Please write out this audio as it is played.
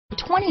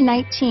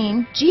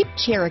2019 Jeep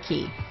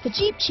Cherokee. The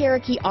Jeep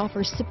Cherokee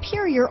offers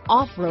superior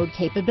off-road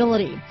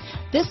capability.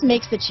 This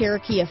makes the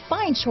Cherokee a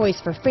fine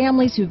choice for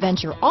families who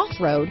venture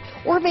off-road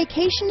or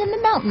vacation in the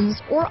mountains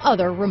or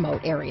other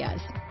remote areas.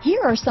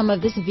 Here are some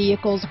of this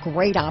vehicle's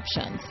great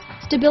options: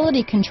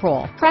 stability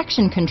control,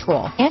 traction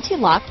control,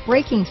 anti-lock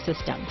braking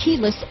system,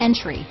 keyless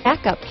entry,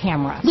 backup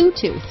camera,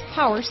 Bluetooth,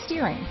 power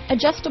steering,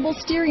 adjustable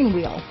steering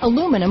wheel,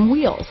 aluminum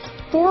wheels,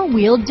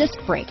 four-wheel disc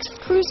brakes,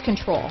 cruise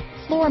control,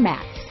 floor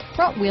mats,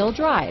 front-wheel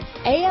drive,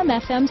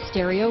 AM/FM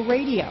stereo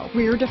radio,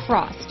 rear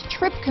defrost,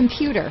 trip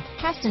computer,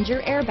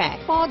 passenger airbag,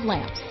 fog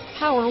lamps,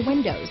 power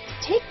windows.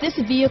 Take this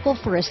vehicle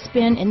for a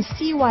spin and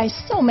see why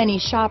so many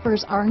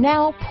shoppers are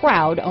now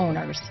proud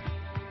owners.